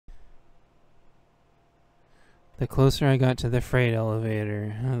The closer I got to the freight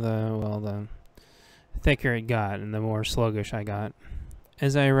elevator, the thicker it got and the more sluggish I got.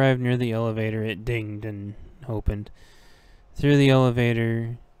 As I arrived near the elevator, it dinged and opened. Through the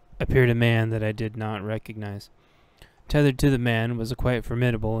elevator appeared a man that I did not recognize. Tethered to the man was a quite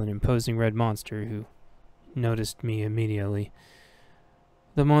formidable and imposing red monster who noticed me immediately.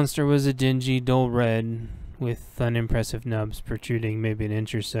 The monster was a dingy, dull red, with unimpressive nubs protruding maybe an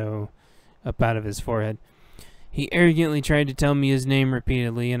inch or so up out of his forehead. He arrogantly tried to tell me his name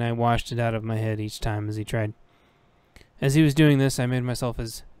repeatedly, and I washed it out of my head each time as he tried. As he was doing this, I made myself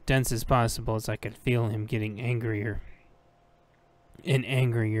as dense as possible, as I could feel him getting angrier and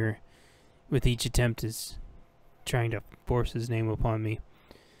angrier with each attempt as trying to force his name upon me.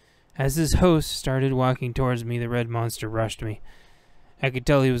 As his host started walking towards me, the red monster rushed me. I could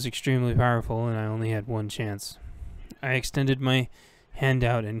tell he was extremely powerful, and I only had one chance. I extended my hand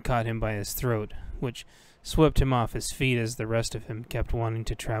out and caught him by his throat, which swept him off his feet as the rest of him kept wanting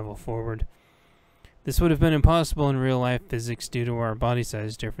to travel forward. This would have been impossible in real-life physics due to our body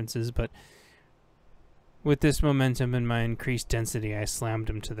size differences, but with this momentum and my increased density, I slammed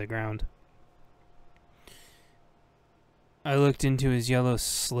him to the ground. I looked into his yellow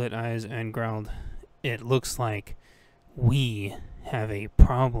slit eyes and growled, "It looks like we have a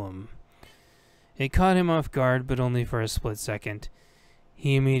problem." It caught him off guard, but only for a split second.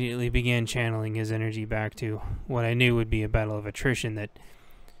 He immediately began channeling his energy back to what I knew would be a battle of attrition that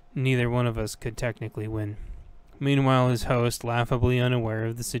neither one of us could technically win. Meanwhile, his host, laughably unaware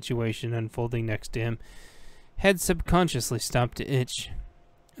of the situation unfolding next to him, had subconsciously stopped to itch,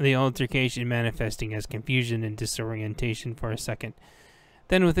 the altercation manifesting as confusion and disorientation for a second.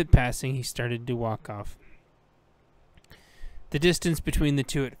 Then, with it passing, he started to walk off. The distance between the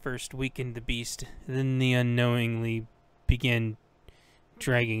two at first weakened the beast, then the unknowingly began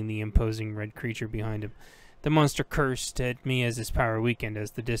dragging the imposing red creature behind him. The monster cursed at me as his power weakened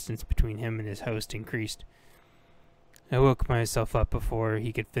as the distance between him and his host increased. I woke myself up before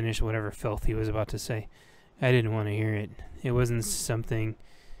he could finish whatever filth he was about to say. I didn't want to hear it. It wasn't something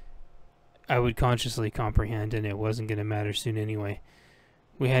I would consciously comprehend, and it wasn't going to matter soon anyway.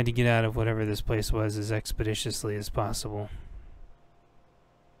 We had to get out of whatever this place was as expeditiously as possible.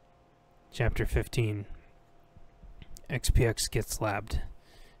 Chapter 15. XPX gets labbed.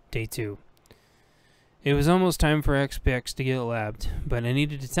 Day 2. It was almost time for XPX to get labbed, but I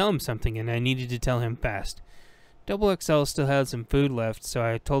needed to tell him something, and I needed to tell him fast. XXL still had some food left, so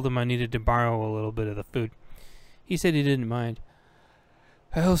I told him I needed to borrow a little bit of the food. He said he didn't mind.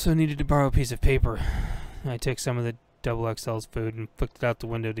 I also needed to borrow a piece of paper. I took some of the XXL's food and flicked it out the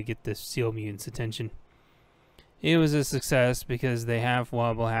window to get the seal mutant's attention. It was a success because they half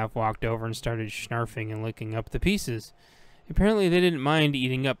walked over and started snarfing and licking up the pieces. Apparently they didn't mind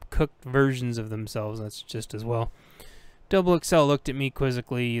eating up cooked versions of themselves. That's just as well. XXL looked at me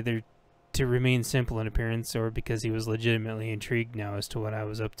quizzically, either to remain simple in appearance or because he was legitimately intrigued now as to what I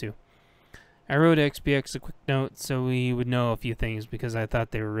was up to. I wrote XPX a quick note so he would know a few things because I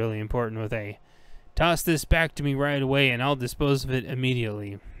thought they were really important with a "Toss this back to me right away and I'll dispose of it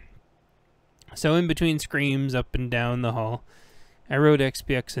immediately." So in between screams up and down the hall, I wrote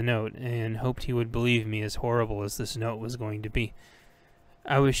XPX a note and hoped he would believe me, as horrible as this note was going to be.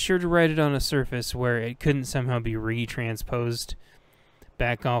 I was sure to write it on a surface where it couldn't somehow be retransposed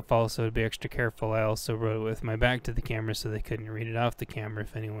back off. Also, to be extra careful, I also wrote it with my back to the camera so they couldn't read it off the camera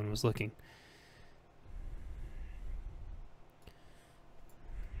if anyone was looking.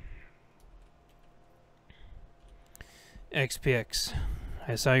 XPX.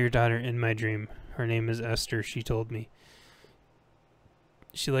 I saw your daughter in my dream. Her name is Esther, she told me.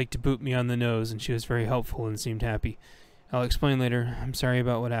 She liked to boot me on the nose, and she was very helpful and seemed happy. I'll explain later. I'm sorry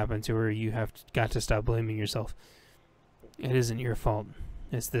about what happened to her. You have got to stop blaming yourself. It isn't your fault.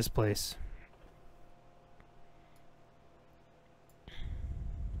 It's this place.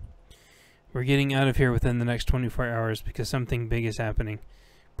 We're getting out of here within the next 24 hours because something big is happening.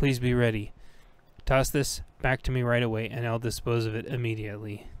 Please be ready. Toss this back to me right away, and I'll dispose of it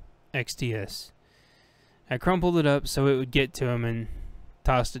immediately. XDS. I crumpled it up so it would get to him and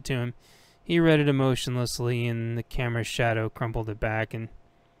tossed it to him. He read it emotionlessly, and the camera's shadow crumpled it back and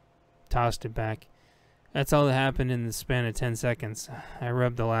tossed it back. That's all that happened in the span of 10 seconds. I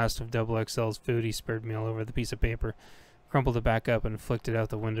rubbed the last of XXL's food he spared me all over the piece of paper, crumpled it back up, and flicked it out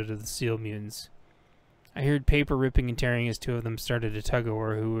the window to the seal mutants. I heard paper ripping and tearing as two of them started to tug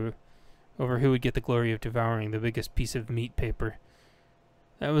over who would get the glory of devouring the biggest piece of meat paper.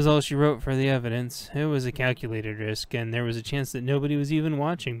 That was all she wrote for the evidence. It was a calculated risk, and there was a chance that nobody was even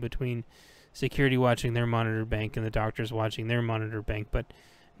watching, between security watching their monitor bank and the doctors watching their monitor bank, but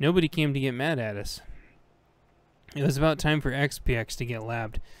nobody came to get mad at us. It was about time for XPX to get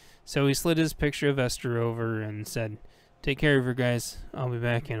labbed, so he slid his picture of Esther over and said, "Take care of her, guys. I'll be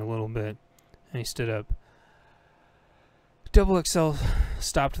back in a little bit." And he stood up. XXL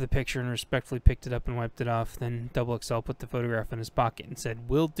stopped the picture and respectfully picked it up and wiped it off. Then XXL put the photograph in his pocket and said,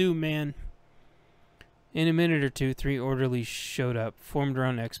 "Will do, man." In a minute or two, 3 orderlies showed up, formed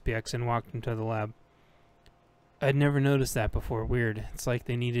around XPX, and walked into the lab. I'd never noticed that before. Weird. It's like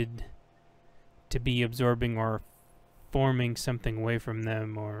they needed to be absorbing or forming something away from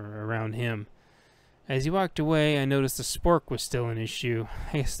them or around him. As he walked away, I noticed the spork was still in his shoe.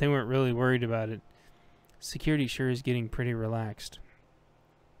 I guess they weren't really worried about it. Security sure is getting pretty relaxed.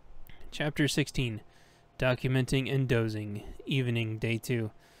 Chapter 16. Documenting and Dozing. Evening, Day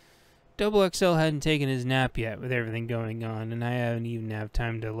 2. XXL hadn't taken his nap yet with everything going on, and I haven't even had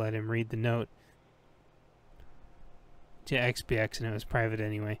time to let him read the note to XPX, and it was private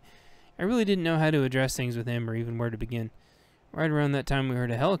anyway. I really didn't know how to address things with him or even where to begin. Right around that time we heard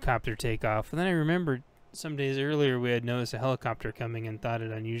a helicopter take off, and then I remembered some days earlier we had noticed a helicopter coming and thought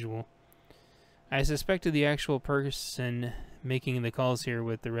it unusual. I suspected the actual person making the calls here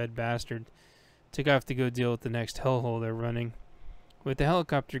with the red bastard took off to go deal with the next hellhole they're running. With the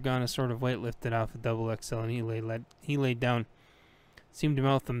helicopter gone, a sort of weight lifted off of XXL, and he laid down, seemed to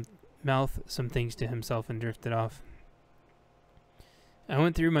mouth some things to himself, and drifted off. I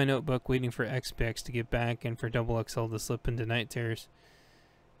went through my notebook, waiting for XPX to get back and for XXL to slip into night terrors.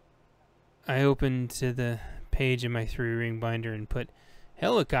 I opened to the page in my 3-ring binder and put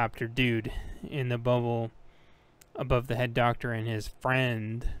 "Helicopter Dude" in the bubble above the head doctor and his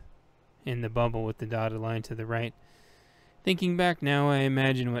friend in the bubble with the dotted line to the right. Thinking back now, I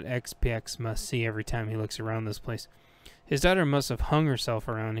imagine what XPX must see every time he looks around this place. His daughter must have hung herself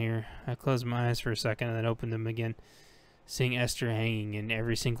around here. I closed my eyes for a second and then opened them again, seeing Esther hanging in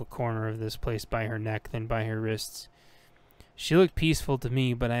every single corner of this place by her neck, then by her wrists. She looked peaceful to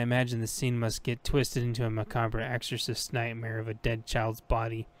me, but I imagine the scene must get twisted into a macabre exorcist nightmare of a dead child's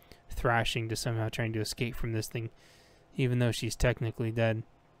body thrashing to somehow trying to escape from this thing, even though she's technically dead.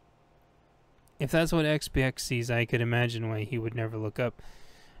 If that's what XPX sees, I could imagine why he would never look up,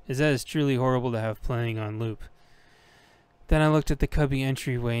 as that is truly horrible to have playing on loop. Then I looked at the cubby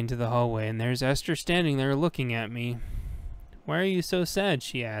entryway into the hallway, and there's Esther standing there looking at me. "Why are you so sad?"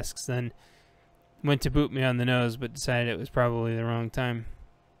 she asks, then went to boot me on the nose, but decided it was probably the wrong time.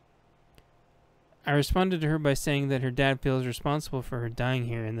 I responded to her by saying that her dad feels responsible for her dying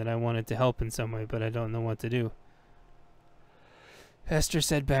here and that I wanted to help in some way, but I don't know what to do. Esther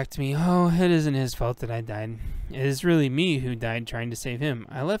said back to me, "Oh, it isn't his fault that I died. It is really me who died trying to save him.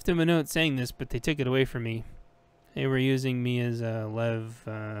 I left him a note saying this, but they took it away from me. They were using me as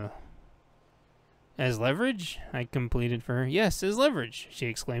as leverage?" I completed for her. "Yes, as leverage," she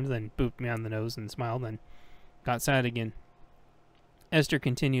exclaimed, then booped me on the nose and smiled, then got sad again. Esther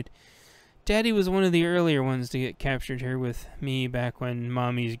continued, "Daddy was one of the earlier ones to get captured here with me back when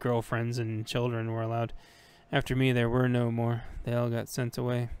Mommy's girlfriends and children were allowed. After me, there were no more. They all got sent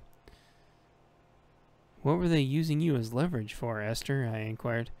away." "What were they using you as leverage for, Esther?" I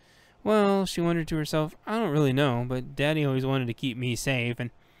inquired. "Well," she wondered to herself, "I don't really know, but Daddy always wanted to keep me safe, and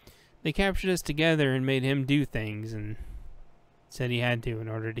they captured us together and made him do things, and said he had to in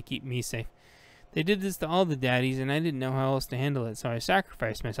order to keep me safe. They did this to all the daddies, and I didn't know how else to handle it, so I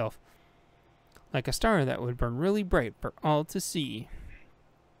sacrificed myself, like a star that would burn really bright for all to see."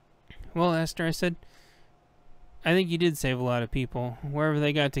 "Well, Esther," I said, "I think you did save a lot of people. Wherever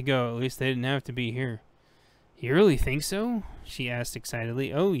they got to go, at least they didn't have to be here." "You really think so?" she asked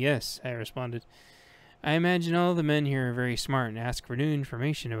excitedly. "Oh, yes," I responded. "I imagine all the men here are very smart and ask for new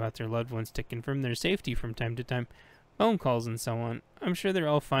information about their loved ones to confirm their safety from time to time, phone calls and so on. I'm sure they're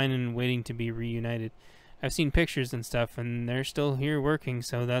all fine and waiting to be reunited. I've seen pictures and stuff, and they're still here working,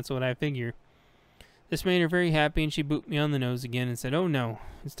 so that's what I figure." This made her very happy, and she booped me on the nose again and said, "Oh no,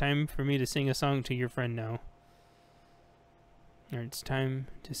 it's time for me to sing a song to your friend now. It's time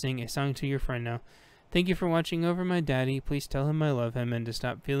to sing a song to your friend now. Thank you for watching over my daddy. Please tell him I love him and to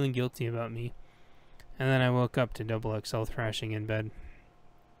stop feeling guilty about me." And then I woke up to XXL thrashing in bed.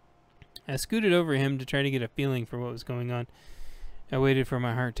 I scooted over him to try to get a feeling for what was going on. I waited for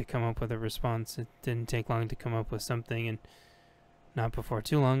my heart to come up with a response. It didn't take long to come up with something, and not before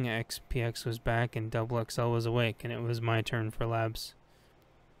too long, XPX was back and XXL was awake, and it was my turn for labs.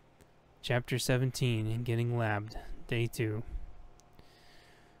 Chapter 17, Getting Labbed, Day 2.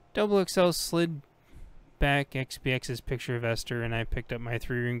 XXL slid back XPX's picture of Esther, and I picked up my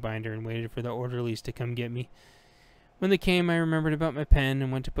 3-ring binder and waited for the orderlies to come get me. When they came, I remembered about my pen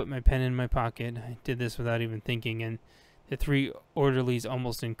and went to put my pen in my pocket. I did this without even thinking, and the 3 orderlies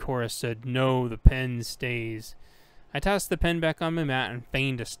almost in chorus said, "No, the pen stays." I tossed the pen back on my mat and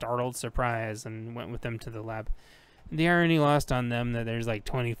feigned a startled surprise and went with them to the lab. The irony lost on them that there's like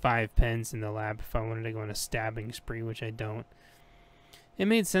 25 pens in the lab if I wanted to go on a stabbing spree, which I don't. It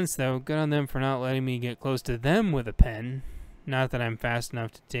made sense though. Good on them for not letting me get close to them with a pen. Not that I'm fast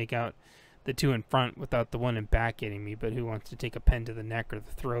enough to take out the two in front without the one in back getting me, but who wants to take a pen to the neck or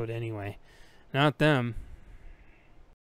the throat anyway? Not them.